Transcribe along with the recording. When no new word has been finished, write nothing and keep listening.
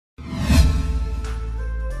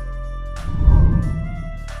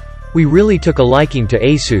We really took a liking to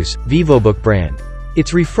ASUS VivoBook brand.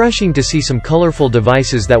 It's refreshing to see some colorful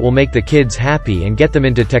devices that will make the kids happy and get them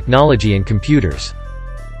into technology and computers.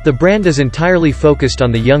 The brand is entirely focused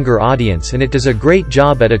on the younger audience, and it does a great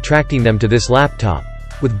job at attracting them to this laptop,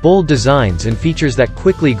 with bold designs and features that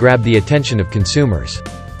quickly grab the attention of consumers.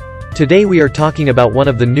 Today we are talking about one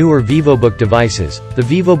of the newer VivoBook devices, the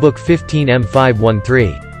VivoBook 15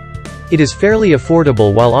 M513. It is fairly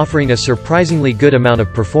affordable while offering a surprisingly good amount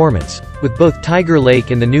of performance, with both Tiger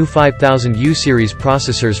Lake and the new 5000U series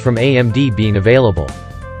processors from AMD being available.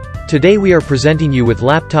 Today we are presenting you with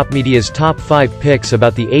Laptop Media's top 5 picks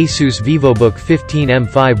about the ASUS VivoBook 15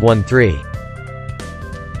 M513.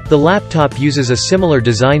 The laptop uses a similar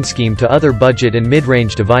design scheme to other budget and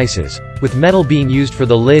mid-range devices, with metal being used for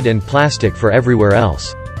the lid and plastic for everywhere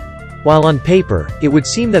else. While on paper, it would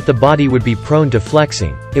seem that the body would be prone to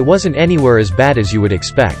flexing, it wasn't anywhere as bad as you would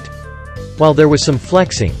expect. While there was some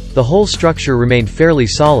flexing, the whole structure remained fairly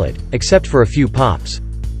solid, except for a few pops.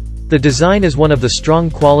 The design is one of the strong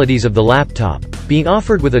qualities of the laptop, being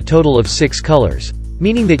offered with a total of 6 colors,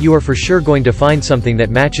 meaning that you are for sure going to find something that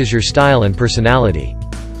matches your style and personality.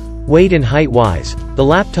 Weight and height-wise, the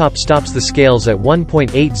laptop stops the scales at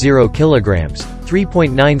 1.80 kilograms,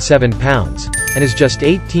 3.97 pounds, and is just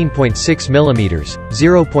 18.6 millimeters,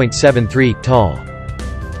 0.73 tall.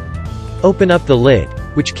 Open up the lid,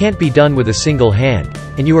 which can't be done with a single hand,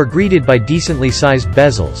 and you are greeted by decently sized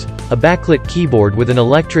bezels, a backlit keyboard with an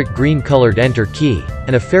electric green-colored Enter key,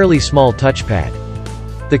 and a fairly small touchpad.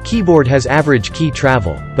 The keyboard has average key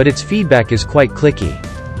travel, but its feedback is quite clicky.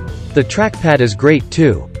 The trackpad is great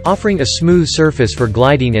too, offering a smooth surface for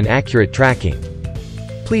gliding and accurate tracking.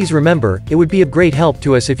 Please remember, it would be of great help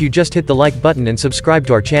to us if you just hit the like button and subscribe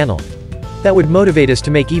to our channel. That would motivate us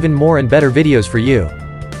to make even more and better videos for you.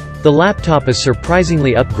 The laptop is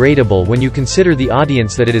surprisingly upgradable when you consider the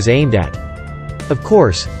audience that it is aimed at. Of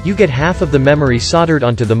course, you get half of the memory soldered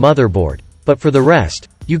onto the motherboard, but for the rest,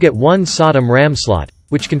 you get one SODIMM RAM slot,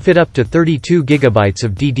 which can fit up to 32 GB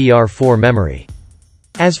of DDR4 memory.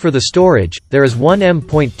 As for the storage, there is one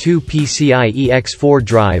M.2 PCIe X4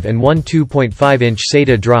 drive and one 2.5-inch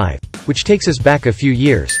SATA drive, which takes us back a few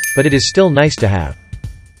years, but it is still nice to have.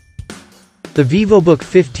 The VivoBook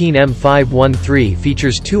 15 M513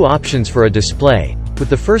 features 2 options for a display, with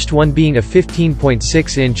the first one being a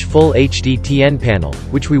 15.6-inch Full HD TN panel,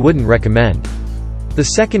 which we wouldn't recommend. The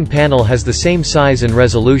second panel has the same size and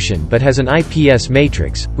resolution but has an IPS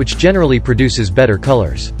matrix, which generally produces better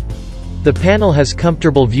colors. The panel has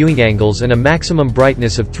comfortable viewing angles and a maximum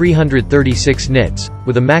brightness of 336 nits,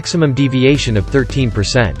 with a maximum deviation of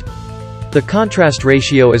 13%. The contrast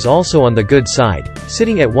ratio is also on the good side,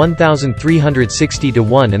 sitting at 1360 to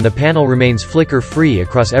 1, and the panel remains flicker-free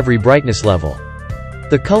across every brightness level.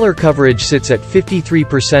 The color coverage sits at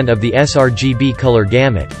 53% of the sRGB color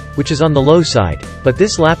gamut, which is on the low side, but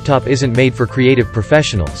this laptop isn't made for creative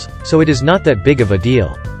professionals, so it is not that big of a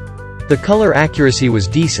deal. The color accuracy was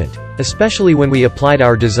decent, especially when we applied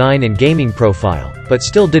our design and gaming profile, but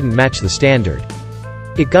still didn't match the standard.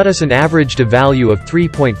 It got us an average to value of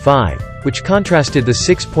 3.5, which contrasted the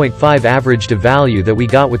 6.5 average to value that we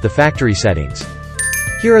got with the factory settings.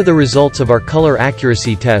 Here are the results of our color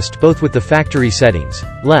accuracy test, both with the factory settings,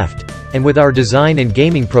 left, and with our design and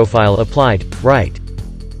gaming profile applied, right.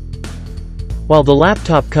 While the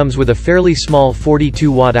laptop comes with a fairly small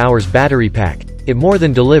 42 watt-hours battery pack, it more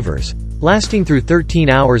than delivers, lasting through 13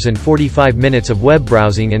 hours and 45 minutes of web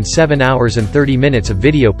browsing and 7 hours and 30 minutes of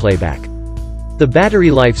video playback. The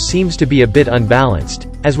battery life seems to be a bit unbalanced.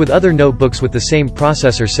 As with other notebooks with the same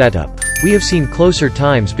processor setup, we have seen closer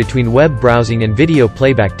times between web browsing and video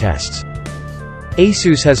playback tests.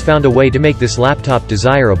 ASUS has found a way to make this laptop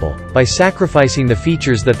desirable, by sacrificing the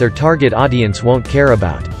features that their target audience won't care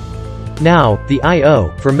about. Now, the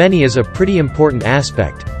I/O, for many, is a pretty important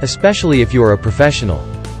aspect, especially if you are a professional.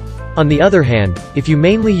 On the other hand, if you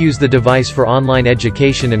mainly use the device for online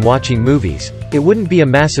education and watching movies, it wouldn't be a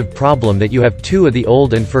massive problem that you have 2 of the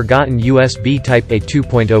old and forgotten USB Type-A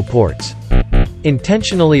 2.0 ports.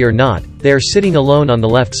 Intentionally or not, they are sitting alone on the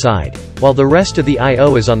left side, while the rest of the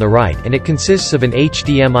I/O is on the right, and it consists of an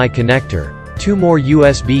HDMI connector, 2 more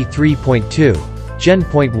USB 3.2,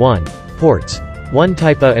 Gen.1 ports, 1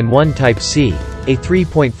 Type-A and 1 Type-C, a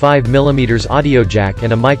 3.5mm audio jack,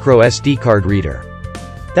 and a micro SD card reader.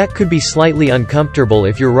 That could be slightly uncomfortable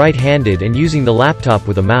if you're right-handed and using the laptop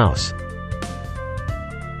with a mouse.